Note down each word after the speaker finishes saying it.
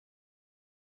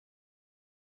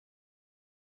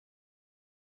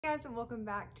Hey guys, and welcome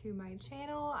back to my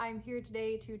channel. I'm here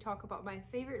today to talk about my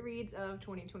favorite reads of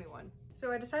 2021.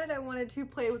 So I decided I wanted to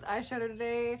play with eyeshadow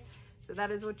today, so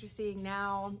that is what you're seeing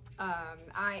now.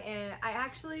 I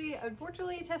actually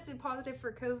unfortunately tested positive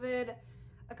for COVID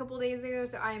a couple days ago,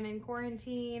 so I am in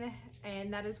quarantine,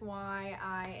 and that is why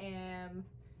I am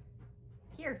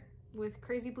here with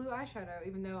crazy blue eyeshadow,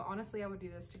 even though honestly I would do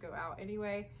this to go out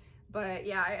anyway. But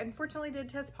yeah, I unfortunately did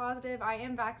test positive. I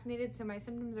am vaccinated, so my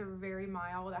symptoms are very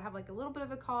mild. I have like a little bit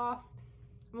of a cough.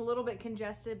 I'm a little bit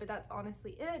congested, but that's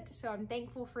honestly it. So I'm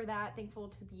thankful for that, thankful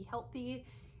to be healthy,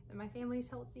 that my family's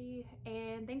healthy,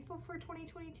 and thankful for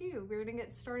 2022. We're gonna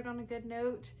get started on a good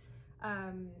note.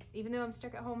 Even though I'm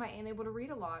stuck at home, I am able to read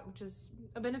a lot, which is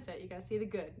a benefit. You gotta see the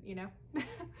good, you know?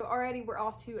 So already we're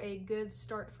off to a good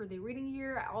start for the reading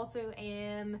year. I also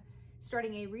am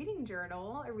starting a reading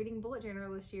journal, a reading bullet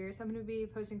journal this year. So I'm gonna be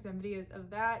posting some videos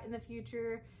of that in the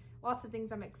future. Lots of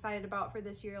things I'm excited about for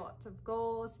this year, lots of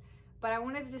goals. But I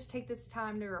wanted to just take this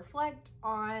time to reflect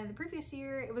on the previous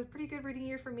year. It was a pretty good reading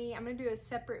year for me. I'm gonna do a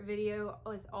separate video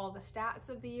with all the stats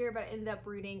of the year, but I ended up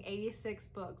reading 86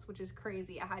 books, which is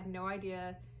crazy. I had no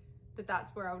idea that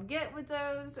that's where I would get with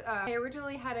those. I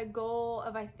originally had a goal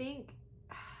of, I think,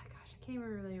 gosh, I can't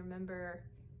even really remember.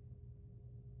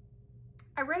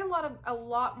 I read a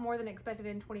lot more than expected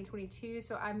in 2022,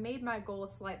 so I made my goal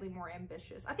slightly more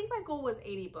ambitious. I think my goal was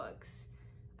 80 books,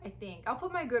 I think. I'll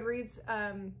put my Goodreads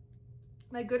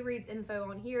info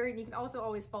on here, and you can also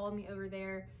always follow me over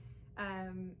there.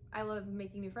 I love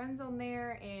making new friends on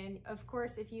there, and of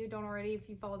course, if you don't already, if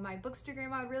you follow my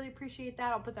Bookstagram, I'd really appreciate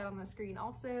that. I'll put that on the screen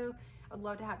also. I'd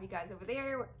love to have you guys over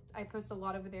there. I post a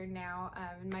lot over there now,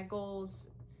 and my goals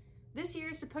this year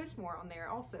is to post more on there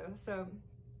also, so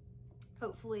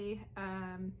hopefully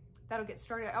that'll get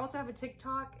started. I also have a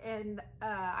TikTok, and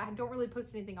I don't really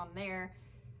post anything on there,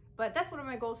 but that's one of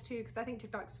my goals too, because I think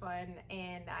TikTok's fun,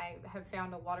 and I have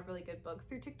found a lot of really good books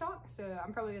through TikTok, so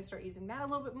I'm probably gonna start using that a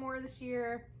little bit more this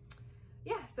year.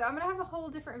 Yeah, so I'm gonna have a whole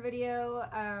different video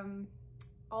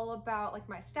all about like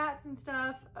my stats and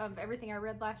stuff of everything I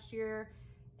read last year,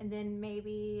 and then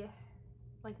maybe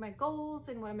like my goals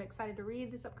and what I'm excited to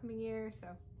read this upcoming year. So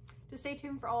just stay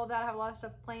tuned for all of that. I have a lot of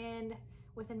stuff planned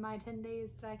within my 10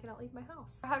 days that I cannot leave my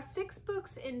house. I have 6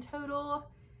 books in total,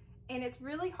 and it's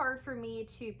really hard for me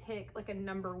to pick like a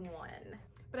number one,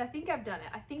 but I think I've done it.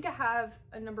 I think I have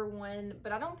a number one,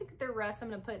 but I don't think the rest I'm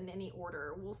gonna put in any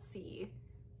order. We'll see.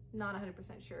 Not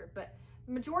 100% sure, but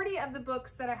the majority of the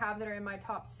books that I have that are in my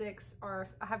top 6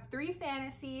 are, I have 3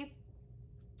 fantasy,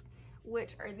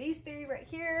 which are these 3 right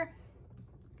here.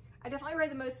 I definitely read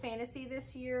the most fantasy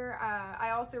this year.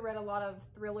 I also read a lot of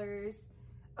thrillers.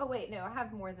 Oh wait, no, I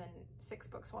have more than 6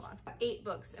 books, hold on. 8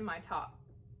 books in my top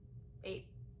 8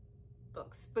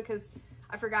 books, because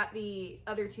I forgot the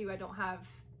other 2 I don't have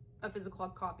a physical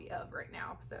copy of right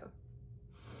now, so.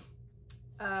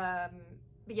 But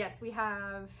yes, we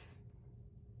have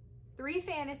 3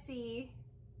 fantasy,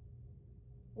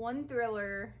 1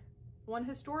 thriller, 1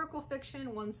 historical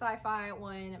fiction, 1 sci-fi,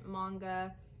 1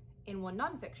 manga, and 1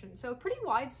 nonfiction. So pretty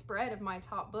widespread of my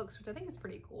top books, which I think is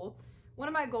pretty cool. One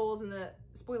of my goals in the,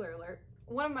 spoiler alert,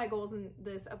 one of my goals in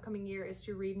this upcoming year is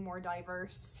to read more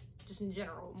diverse, just in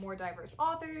general, more diverse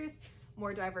authors,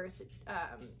 more diverse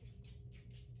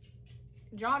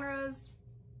genres,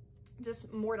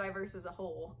 just more diverse as a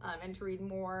whole, and to read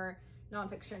more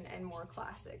nonfiction and more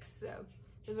classics. So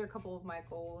those are a couple of my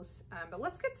goals, but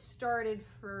let's get started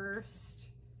first.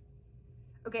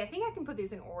 Okay, I think I can put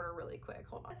these in order really quick.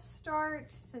 Hold on. Let's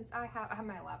start, since I have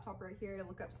my laptop right here to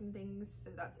look up some things.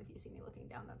 So that's, if you see me looking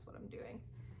down, that's what I'm doing.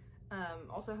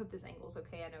 Also, I hope this angle's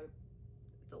okay. I know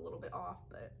it's a little bit off,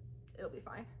 but it'll be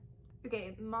fine.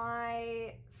 Okay,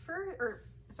 my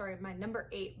my number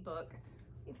 8 book.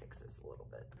 Let me fix this a little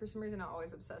bit. For some reason, I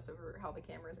always obsess over how the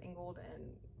camera is angled, and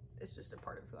it's just a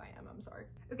part of who I am, I'm sorry.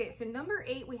 Okay, so number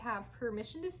 8, we have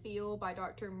Permission to Feel by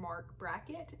Dr. Mark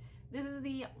Brackett. This is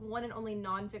the one and only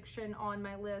nonfiction on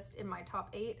my list in my top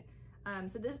 8.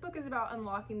 So this book is about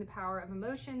unlocking the power of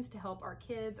emotions to help our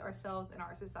kids, ourselves, and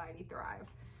our society thrive.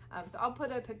 So I'll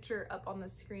put a picture up on the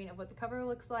screen of what the cover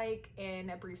looks like and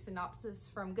a brief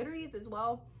synopsis from Goodreads as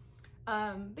well.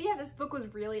 But yeah, this book was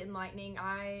really enlightening.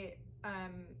 I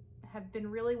have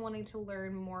been really wanting to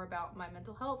learn more about my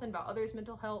mental health and about others'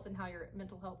 mental health and how your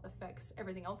mental health affects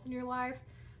everything else in your life.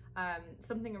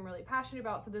 Something I'm really passionate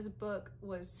about, so this book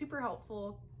was super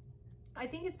helpful. I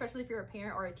think especially if you're a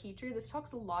parent or a teacher, this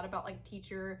talks a lot about like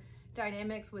teacher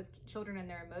dynamics with children and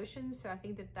their emotions, so I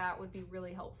think that that would be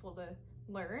really helpful to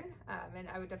learn, and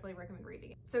I would definitely recommend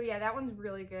reading it. So yeah, that one's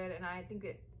really good, and I think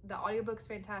that the audiobook's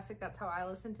fantastic. That's how I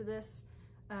listen to this.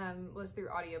 was through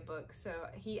audiobook. So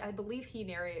I believe he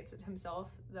narrates it himself,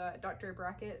 the Dr.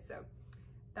 Brackett. So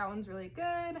that one's really good.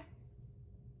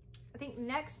 I think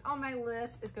next on my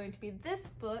list is going to be this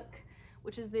book,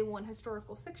 which is the one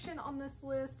historical fiction on this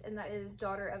list, and that is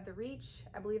Daughter of the Reach.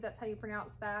 I believe that's how you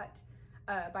pronounce that,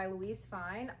 by Louise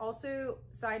Fine. Also,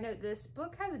 side note, this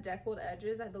book has deckled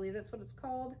edges. I believe that's what it's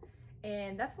called.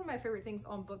 And that's one of my favorite things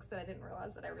on books that I didn't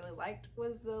realize that I really liked,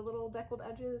 was the little deckled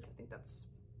edges. I think that's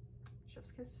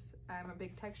chef's kiss. I'm a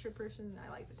big texture person, and I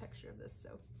like the texture of this,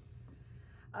 so.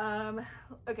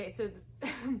 Okay, so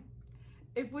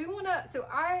if we wanna, so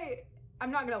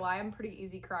I'm not gonna lie, I'm a pretty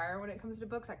easy crier when it comes to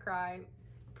books. I cry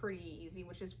pretty easy,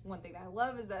 which is one thing that I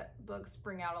love, is that books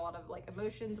bring out a lot of like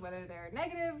emotions, whether they're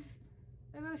negative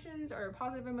emotions or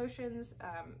positive emotions.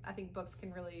 I think books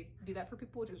can really do that for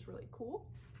people, which is really cool.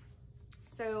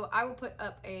 So I will put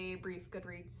up a brief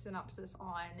Goodreads synopsis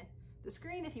on the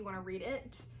screen if you want to read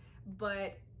it.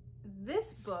 But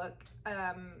this book,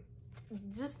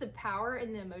 just the power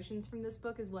and the emotions from this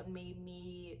book is what made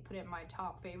me put it in my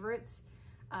top favorites.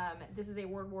 This is a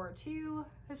World War II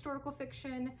historical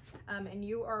fiction, and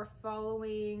you are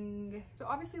following, so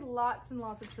obviously lots and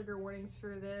lots of trigger warnings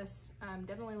for this.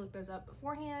 Definitely look those up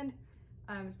beforehand.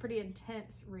 It's a pretty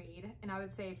intense read, and I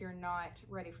would say if you're not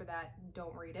ready for that,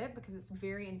 don't read it, because it's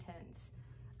very intense.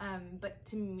 But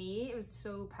to me, it was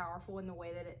so powerful in the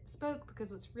way that it spoke,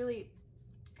 because what's really,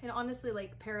 and honestly,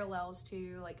 like parallels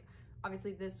to, like,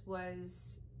 obviously this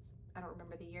was, I don't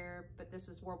remember the year, but this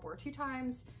was World War II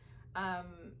times,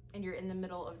 and you're in the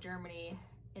middle of Germany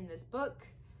in this book,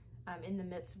 in the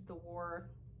midst of the war.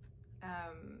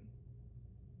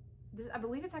 This, I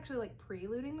believe it's actually like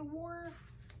preluding the war.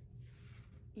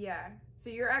 Yeah, so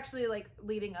you're actually like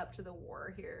leading up to the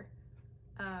war here.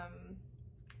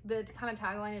 The kind of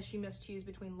tagline is, she must choose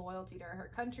between loyalty to her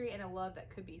country and a love that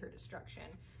could be her destruction.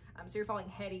 So you're following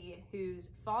Hetty, whose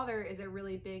father is a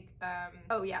really big,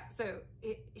 oh yeah, so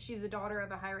she's the daughter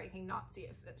of a high-ranking Nazi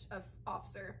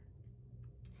officer.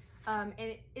 And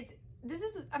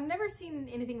I've never seen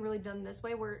anything really done this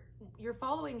way, where you're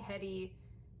following Hetty,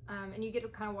 and you get to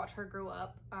kind of watch her grow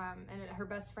up, and her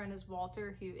best friend is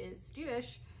Walter, who is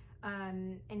Jewish,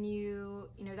 and you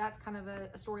know, that's kind of a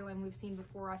storyline we've seen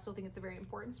before. I still think it's a very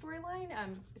important storyline,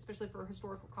 especially for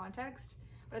historical context,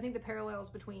 but I think the parallels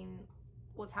between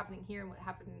what's happening here and what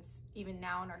happens even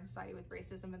now in our society with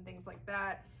racism and things like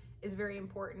that is very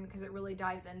important, because it really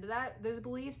dives into those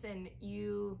beliefs. And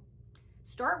you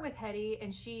start with Hetty,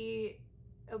 and she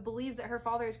believes that her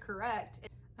father is correct,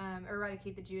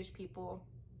 eradicate the Jewish people,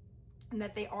 and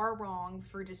that they are wrong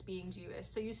for just being Jewish.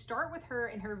 So you start with her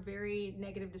and her very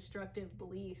negative, destructive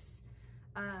beliefs,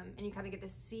 and you kind of get to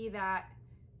see that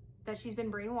she's been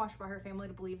brainwashed by her family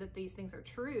to believe that these things are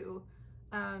true.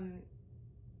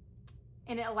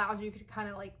 And it allows you to kind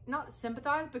of like, not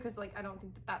sympathize, because like I don't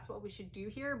think that that's what we should do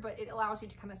here, but it allows you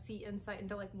to kind of see insight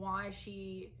into like why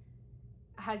she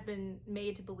has been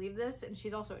made to believe this. And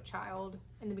she's also a child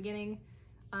in the beginning,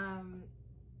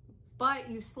 but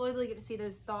you slowly get to see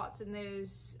those thoughts and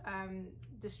those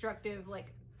destructive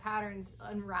like patterns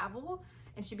unravel,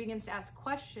 and she begins to ask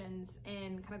questions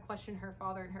and kind of question her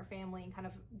father and her family and kind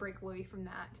of break away from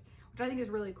that, which I think is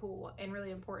really cool and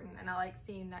really important. And I like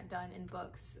seeing that done in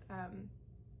books,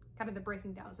 kind of the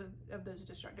breaking downs of those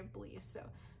destructive beliefs. So,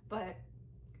 but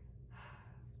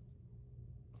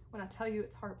when I tell you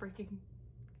it's heartbreaking,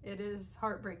 it is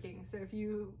heartbreaking. So if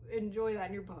you enjoy that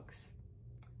in your books,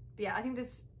 but yeah, I think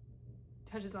this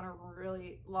touches on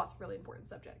lots of really important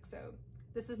subjects. So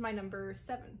this is my number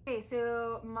 7. Okay,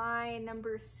 so my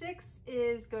number 6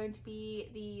 is going to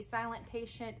be The Silent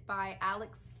Patient by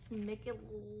Alex Mikkel.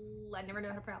 I never know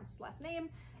how to pronounce his last name.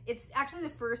 It's actually the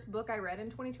first book I read in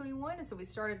 2021, and so we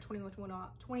started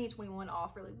 2021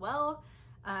 off really well.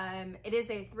 It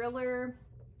is a thriller.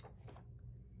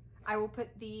 I will put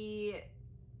the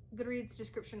Goodreads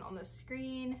description on the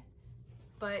screen,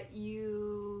 but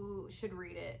you should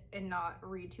read it and not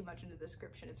read too much into the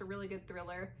description. It's a really good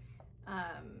thriller.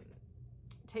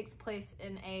 Takes place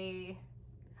in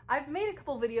I've made a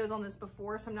couple videos on this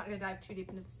before, so I'm not going to dive too deep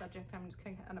into the subject. I'm just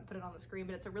going to kind of put it on the screen,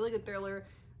 but it's a really good thriller,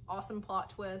 awesome plot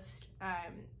twist,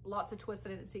 lots of twists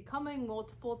that I didn't see coming,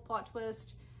 multiple plot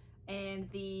twists, and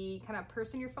the kind of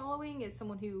person you're following is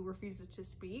someone who refuses to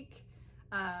speak.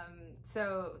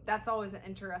 So that's always an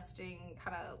interesting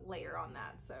kind of layer on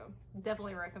that. So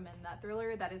definitely recommend that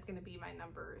thriller. That is going to be my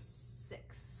number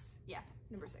 6. Yeah,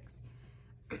 number 6.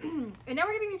 And now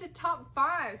we're getting into top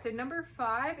 5. So number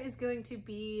 5 is going to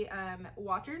be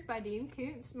Watchers by Dean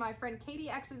Koontz. My friend Katie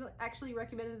actually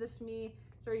recommended this to me.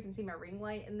 Sorry, you can see my ring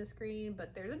light in the screen,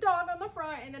 but there's a dog on the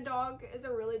front, and a dog is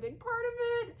a really big part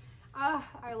of it.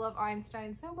 I love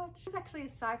Einstein so much. This is actually a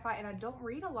sci-fi, and I don't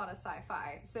read a lot of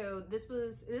sci-fi. So this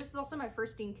is also my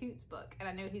first Dean Koontz book, and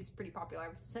I know he's pretty popular.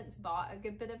 I've since bought a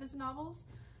good bit of his novels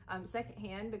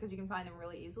secondhand because you can find them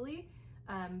really easily.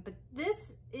 But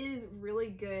this is really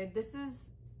good. This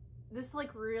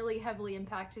like really heavily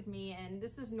impacted me, and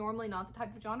this is normally not the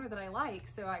type of genre that I like,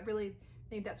 so I really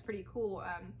think that's pretty cool.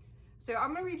 So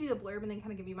I'm gonna read you the blurb and then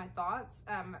kind of give you my thoughts.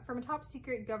 From a top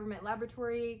secret government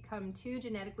laboratory come two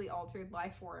genetically altered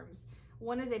life forms.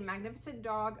 One is a magnificent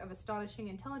dog of astonishing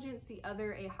intelligence, the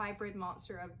other a hybrid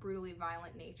monster of brutally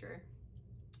violent nature,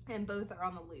 and both are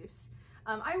on the loose.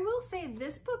 I will say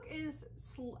this book is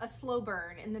a slow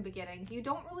burn in the beginning. You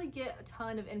don't really get a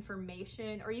ton of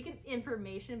information, or you get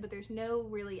information, but there's no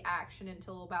really action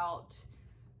until about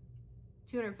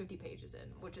 250 pages in,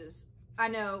 which is, I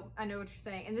know what you're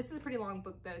saying. And this is a pretty long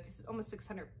book though, because it's almost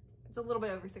 600, it's a little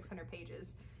bit over 600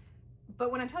 pages.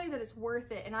 But when I tell you that it's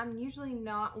worth it, and I'm usually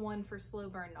not one for slow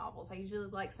burn novels, I usually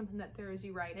like something that throws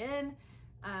you right in.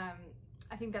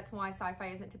 I think that's why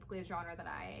sci-fi isn't typically a genre that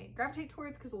I gravitate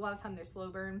towards, because a lot of time they're slow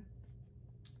burn,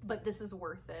 but this is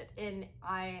worth it. And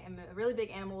I am a really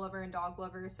big animal lover and dog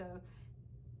lover, so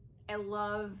I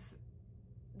love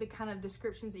the kind of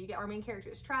descriptions that you get. Our main character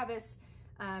is Travis,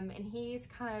 and he's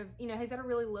kind of, you know, he's at a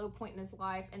really low point in his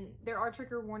life, and there are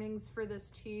trigger warnings for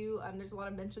this too. There's a lot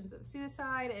of mentions of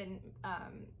suicide and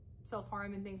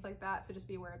self-harm and things like that, so just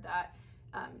be aware of that.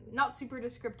 Not super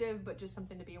descriptive, but just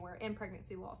something to be aware, and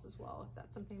pregnancy loss as well. If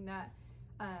that's something that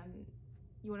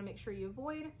you want to make sure you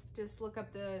avoid, just look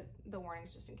up the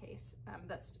warnings just in case.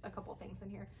 That's a couple things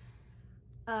in here.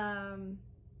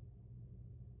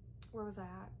 Where was I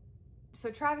at? So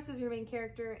Travis is your main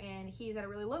character, and he's at a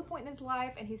really low point in his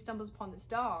life, and he stumbles upon this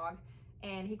dog,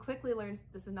 and he quickly learns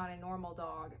that this is not a normal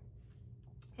dog,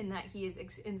 and that he is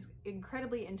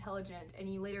incredibly intelligent,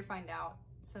 and you later find out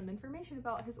some information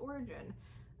about his origin,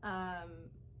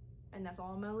 and that's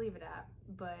all I'm gonna leave it at.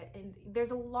 And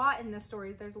there's a lot in this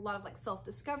story. There's a lot of like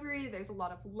self-discovery, there's a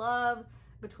lot of love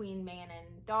between man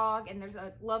and dog, and there's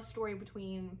a love story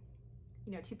between,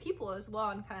 you know, two people as well,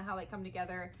 and kind of how they come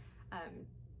together.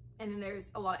 And then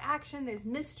there's a lot of action, there's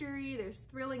mystery, there's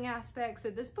thrilling aspects.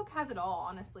 So this book has it all,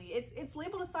 honestly. It's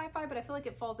labeled a sci-fi, but I feel like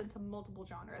it falls into multiple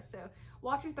genres. So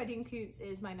Watchers by Dean Koontz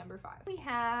is my number 5. We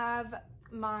have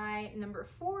my number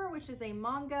 4, which is a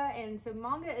manga. And so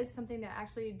manga is something that I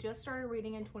actually just started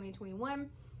reading in 2021.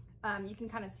 You can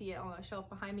kind of see it on the shelf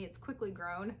behind me. It's quickly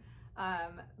grown.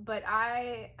 But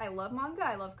I love manga,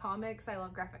 I love comics, I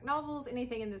love graphic novels,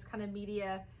 anything in this kind of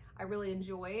media I really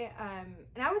enjoy.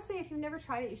 And I would say if you've never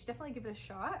tried it, you should definitely give it a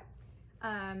shot.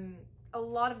 A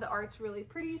lot of the art's really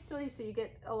pretty still, so you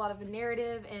get a lot of the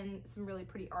narrative and some really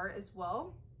pretty art as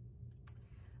well.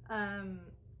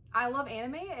 I love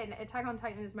anime, and Attack on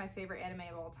Titan is my favorite anime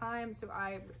of all time. So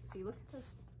look at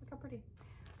this, look how pretty.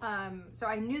 So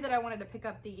I knew that I wanted to pick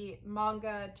up the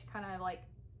manga to kind of like,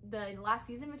 the last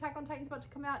season of Attack on Titan is about to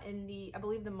come out, and I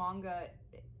believe the manga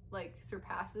like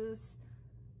surpasses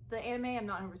the anime. I'm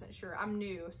not 100% sure. I'm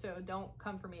new, so don't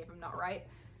come for me if I'm not right.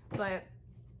 But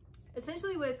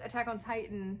essentially with Attack on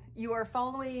Titan, you are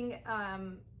following,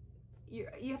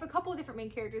 you have a couple of different main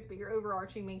characters, but your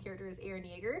overarching main character is Eren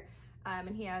Yeager.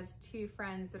 And he has two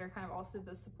friends that are kind of also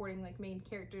the supporting like main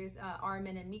characters,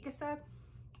 Armin and Mikasa.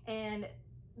 And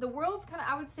the world's kind of,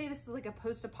 I would say this is like a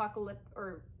post-apocalyptic,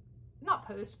 or not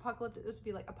post-apocalyptic, this would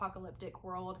be like apocalyptic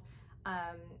world,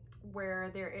 where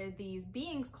there are these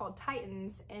beings called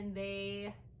Titans, and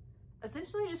they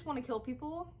essentially just want to kill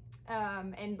people,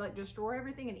 and like destroy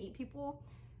everything and eat people.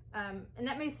 And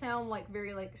that may sound like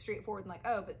very like straightforward and like,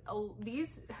 oh, but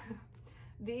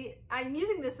I'm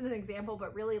using this as an example,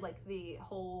 but really like the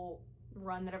whole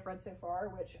run that I've read so far,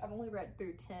 which I've only read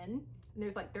through 10, and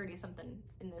there's like 30 something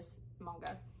in this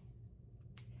manga.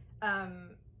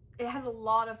 It has a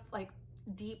lot of like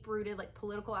deep rooted like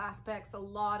political aspects, a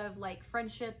lot of like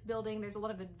friendship building, there's a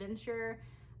lot of adventure,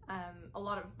 a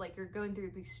lot of like you're going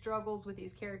through these struggles with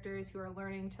these characters who are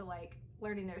learning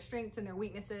their strengths and their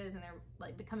weaknesses, and they're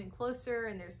like becoming closer,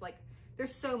 and there's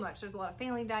so much, there's a lot of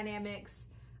family dynamics,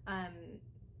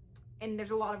 and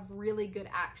there's a lot of really good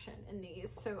action in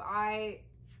these. So I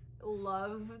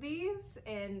love these,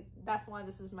 and that's why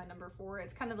this is my number 4.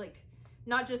 It's kind of like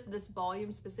not just this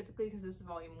volume specifically, because this is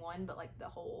volume 1, but like the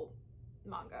whole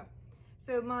manga.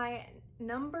 So my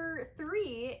number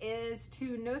 3 is,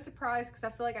 to no surprise, because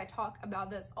I feel like I talk about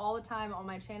this all the time on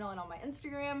my channel and on my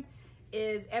Instagram,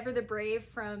 is Ever the Brave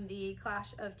from the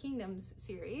Clash of Kingdoms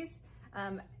series.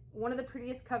 One of the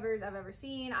prettiest covers I've ever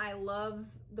seen. I love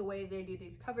the way they do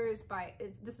these covers.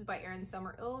 This is by Aaron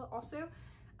Summerhill also.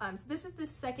 So this is the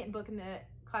second book in the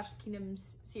Clash of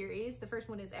Kingdoms series. The first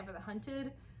one is Ever the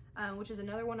Hunted, which is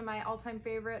another one of my all-time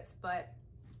favorites,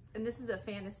 and this is a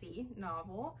fantasy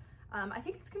novel. I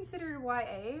think it's considered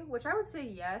YA, which I would say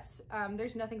yes.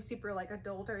 There's nothing super like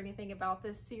adult or anything about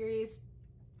this series.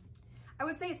 I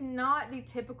would say it's not the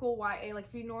typical YA, like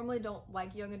if you normally don't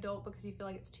like young adult because you feel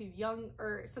like it's too young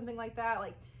or something like that,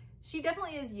 like she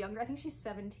definitely is younger. I think she's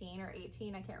 17 or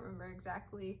 18, I can't remember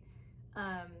exactly.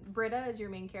 Britta is your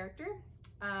main character.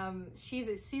 She's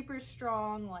a super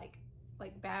strong, like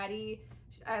baddie.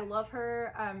 I love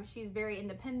her. She's very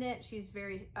independent. She's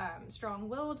very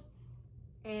strong-willed,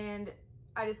 and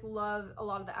I just love a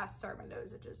lot of the aspects. Sorry, my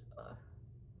nose, it just,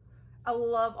 I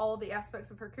love all of the aspects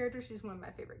of her character. She's one of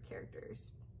my favorite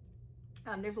characters.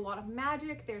 There's a lot of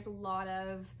magic. There's a lot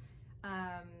of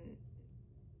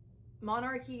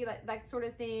monarchy, that sort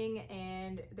of thing,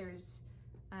 and there's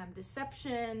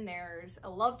deception. There's a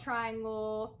love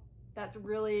triangle that's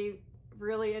really,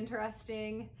 really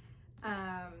interesting.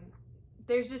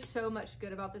 There's just so much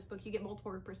good about this book. You get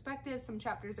multiple perspectives. Some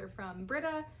chapters are from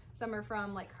Britta, some are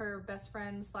from like her best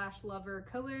friend slash lover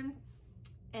Cohen,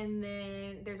 and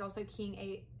then there's also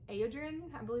King Aodrin.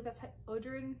 I believe that's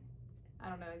Odrin. I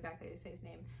don't know exactly how to say his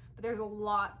name, but there's a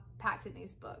lot packed in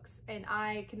these books, and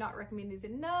I could not recommend these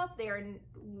enough. They are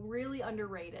really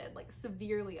underrated, like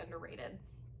severely underrated.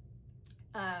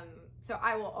 So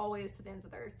I will always, to the ends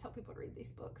of the earth, tell people to read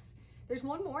these books. There's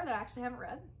one more that I actually haven't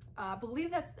read. I believe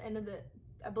that's the end of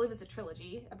I believe it's a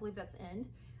trilogy. I believe that's the end.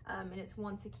 And it's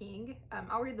Once a King.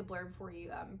 I'll read the blurb for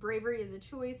you. Bravery is a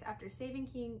choice after saving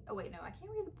King. Oh wait, no, I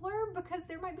can't read the blurb because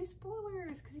there might be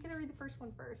spoilers, because you gotta read the first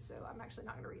one first. So I'm actually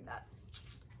not gonna read that.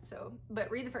 So,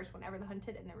 but read the first one, Ever the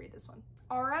Hunted, and then read this one.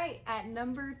 All right, at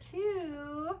number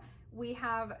 2, we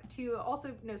have two,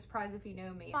 also no surprise if you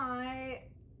know me, my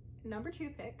number 2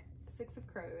 pick, Six of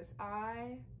Crows.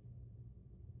 I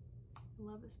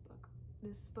love this book.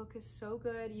 This book is so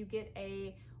good. You get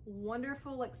a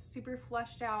wonderful, like super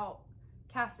fleshed out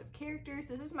cast of characters.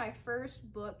 This is my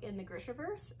first book in the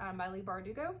Grishaverse by Leigh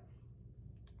Bardugo.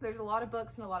 There's a lot of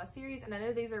books and a lot of series, and I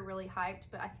know these are really hyped,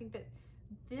 but I think that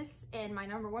this and my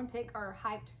number 1 pick are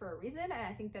hyped for a reason, and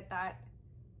I think that that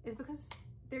is because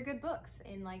they're good books.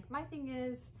 And like, my thing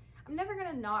is, I'm never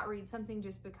gonna not read something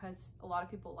just because a lot of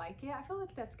people like it. I feel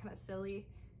like that's kind of silly.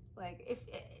 Like,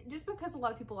 just because a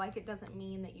lot of people like it doesn't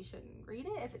mean that you shouldn't read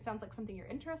it. If it sounds like something you're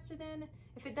interested in,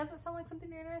 if it doesn't sound like something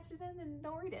you're interested in, then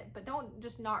don't read it. But don't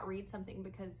just not read something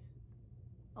because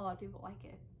a lot of people like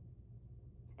it.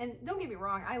 And don't get me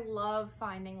wrong, I love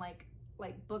finding like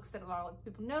books that a lot of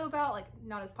people know about, like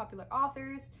not as popular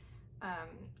authors.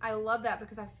 I love that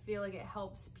because I feel like it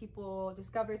helps people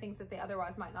discover things that they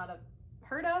otherwise might not have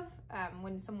heard of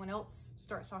when someone else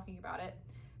starts talking about it.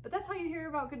 But that's how you hear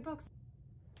about good books.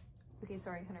 Okay,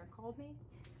 sorry, Hunter called me.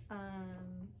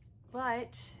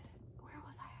 But where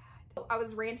was I at? I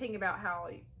was ranting about how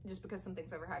just because something's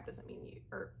overhyped doesn't mean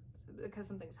or because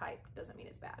something's hyped doesn't mean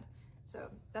it's bad. So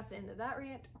that's the end of that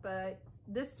rant, but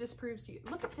this just proves to you,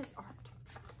 look at this art.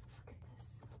 Look at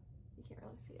this. You can't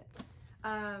really see it.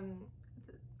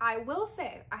 I will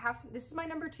say, I have this is my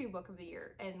number 2 book of the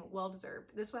year, and well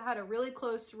deserved. This one had a really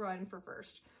close run for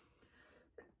first.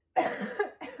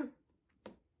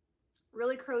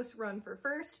 Really close run for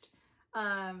first.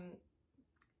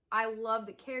 I love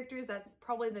the characters. That's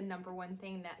probably the number 1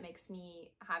 thing that makes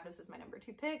me have this as my number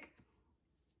 2 pick.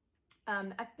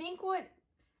 I think what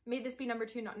made this be number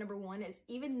 2, not number 1, is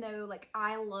even though like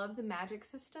I love the magic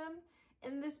system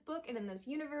in this book and in this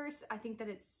universe, I think that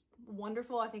it's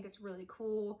wonderful. I think it's really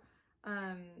cool.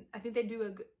 I think they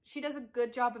do she does a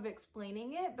good job of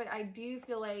explaining it, but I do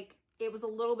feel like it was a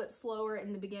little bit slower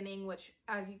in the beginning, which,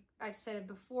 as I said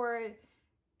before,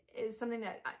 is something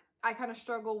that I kind of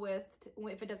struggle with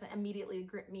if it doesn't immediately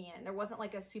grip me in. There wasn't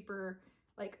like a super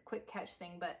like quick catch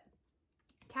thing, but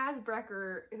Kaz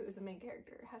Brekker, who is the main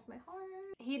character, has my heart.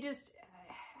 He just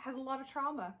has a lot of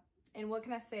trauma, and what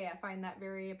can I say? I find that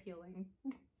very appealing.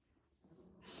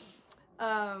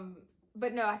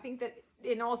 But no, I think that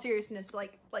in all seriousness,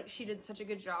 like she did such a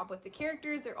good job with the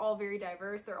characters. They're all very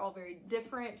diverse. They're all very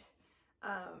different.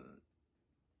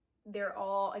 They're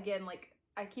all, again, like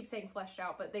I keep saying fleshed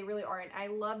out, but they really are. And I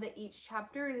love that each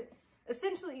chapter,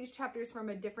 essentially each chapter is from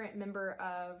a different member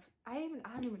of, I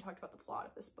haven't even talked about the plot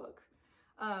of this book.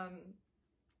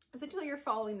 Essentially you're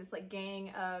following this like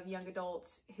gang of young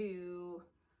adults who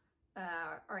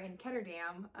are in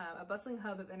Ketterdam, a bustling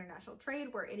hub of international trade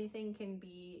where anything can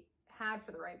be had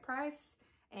for the right price,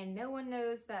 and no one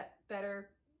knows that better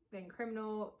than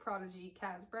criminal prodigy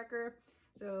Kaz Brekker.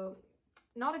 So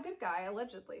not a good guy,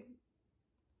 allegedly.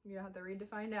 You have to read to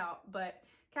find out, but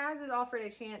Kaz is offered a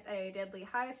chance at a deadly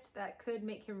heist that could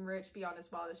make him rich beyond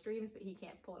his wildest dreams, but he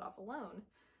can't pull it off alone.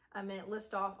 And it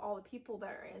lists off all the people that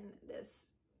are in this.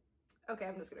 Okay,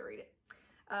 I'm just gonna read it.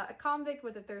 A convict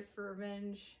with a thirst for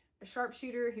revenge, a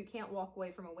sharpshooter who can't walk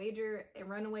away from a wager, a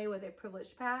runaway with a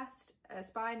privileged past, a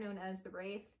spy known as the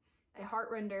Wraith, a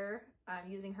heartrender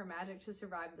using her magic to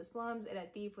survive the slums, and a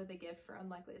thief with a gift for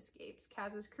unlikely escapes.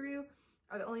 Kaz's crew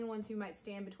are the only ones who might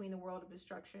stand between the world and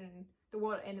destruction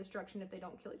if they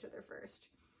don't kill each other first.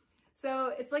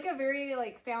 So it's like a very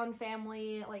like found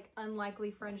family, like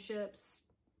unlikely friendships.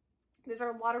 There's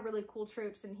a lot of really cool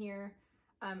tropes in here.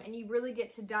 And you really get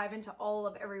to dive into all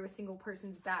of every single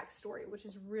person's backstory, which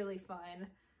is really fun.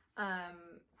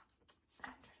 I'm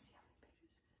trying to see how many pages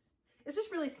it is. It's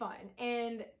just really fun,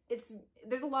 and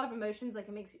there's a lot of emotions. Like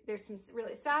there's some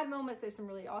really sad moments, there's some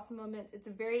really awesome moments. It's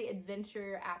a very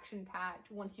adventure, action-packed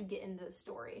once you get into the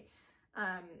story.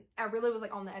 I really was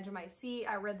like on the edge of my seat.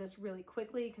 I read this really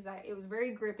quickly because it was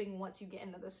very gripping once you get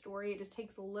into the story. It just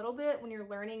takes a little bit when you're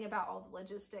learning about all the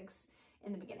logistics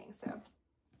in the beginning. So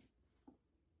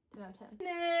 10 out of 10. And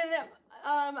then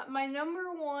my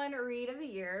 #1 read of the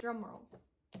year, drum roll.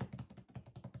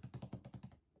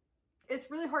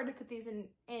 It's really hard to put these in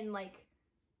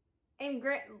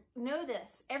know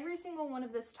this. Every single one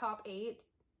of this top 8,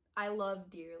 I love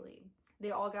dearly.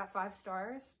 They all got 5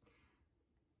 stars.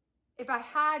 If I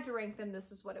had to rank them,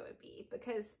 this is what it would be,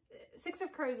 because Six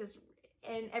of Crows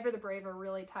and Ever the Brave are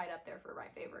really tied up there for my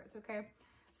favorites, okay?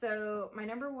 So my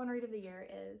 #1 read of the year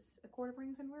is A Court of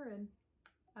Rings and Ruin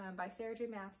by Sarah J.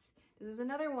 Maas. This is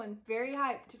another one, very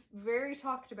hyped, very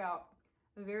talked about,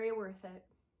 very worth it.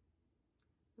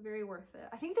 Very worth it.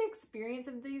 I think the experience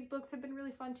of these books have been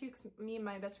really fun too, because me and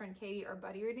my best friend Katie are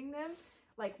buddy reading them.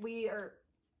 Like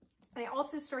I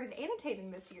also started annotating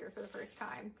this year for the first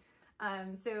time.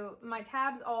 So my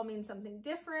tabs all mean something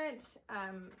different.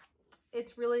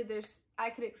 It's really, I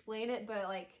could explain it, but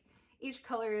like each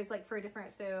color is like for a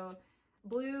different, so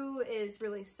blue is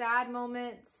really sad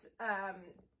moments.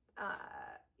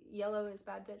 Yellow is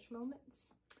bad bitch moments.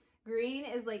 Green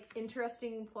is like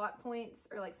interesting plot points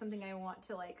or like something I want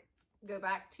to like go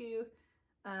back to.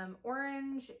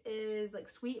 Orange is like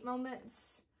sweet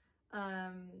moments.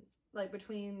 Like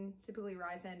between typically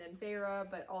Rysand and Feyre,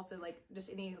 but also like just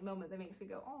any moment that makes me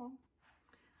go, oh.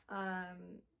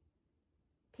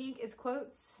 Pink is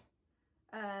quotes.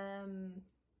 I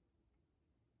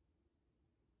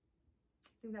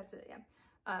think that's it, yeah.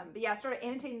 But yeah, I started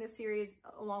annotating this series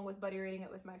along with buddy reading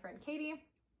it with my friend Katie.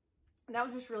 And that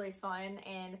was just really fun,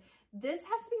 and this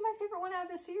has to be my favorite one out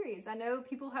of the series. I know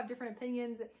people have different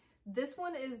opinions. This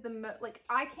one is the most, like,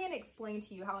 I can't explain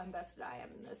to you how invested I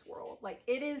am in this world. Like,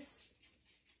 it is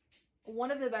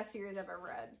one of the best series I've ever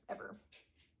read, ever.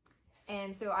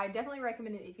 And so I definitely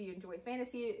recommend it if you enjoy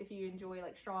fantasy, if you enjoy,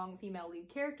 like, strong female lead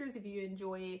characters, if you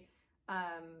enjoy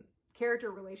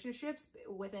character relationships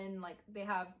within, like, they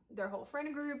have their whole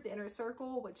friend group, the inner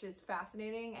circle, which is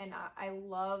fascinating, and I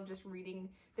love just reading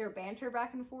their banter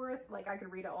back and forth. Like, I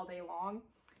could read it all day long.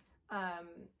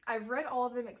 I've read all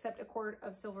of them except A Court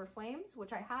of Silver Flames,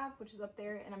 which I have, which is up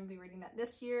there, and I'm gonna be reading that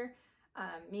this year.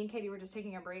 Me and Katie were just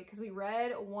taking a break because we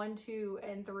read 1, 2,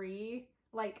 and 3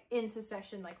 like in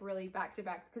succession, like really back to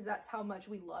back, because that's how much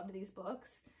we loved these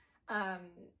books.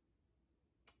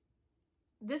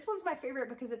 This one's my favorite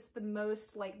because it's the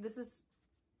most like, this is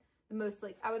the most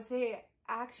like, I would say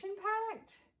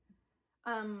action-packed.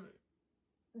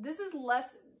 This is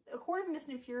less, A Court of Mist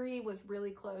and Fury was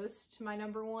really close to my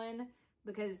 #1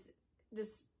 because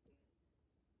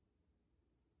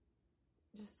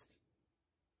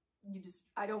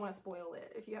I don't want to spoil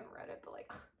it if you haven't read it, but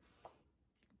like,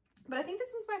 but I think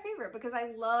this one's my favorite because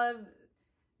I love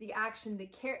the action,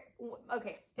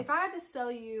 okay, if I had to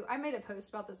sell you, I made a post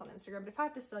about this on Instagram, but if I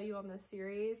had to sell you on this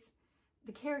series,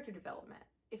 the character development.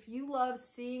 If you love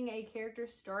seeing a character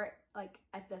start like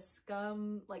at the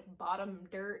scum, like bottom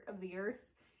dirt of the earth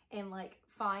and like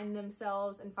find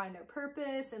themselves and find their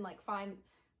purpose and like find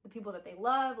the people that they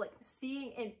love, like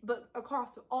seeing, and but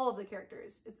across all of the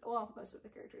characters, well, most of the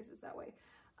characters is that way,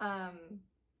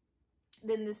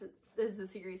 then this is a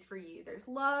series for you. There's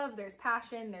love, there's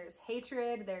passion, there's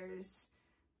hatred, there's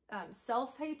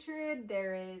self-hatred,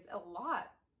 there is a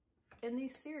lot in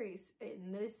this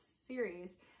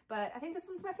series, but I think this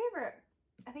one's my favorite.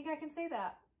 I think I can say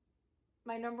that.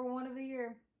 My #1 of the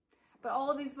year. But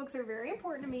all of these books are very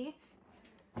important to me.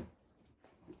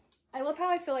 I love how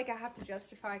I feel like I have to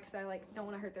justify because I like don't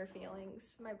want to hurt their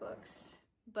feelings, my books.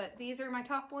 But these are my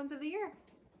top ones of the year.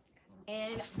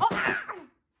 And thank you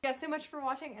guys so much for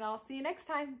watching, and I'll see you next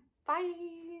time.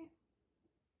 Bye!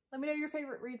 Let me know your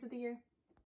favorite reads of the year.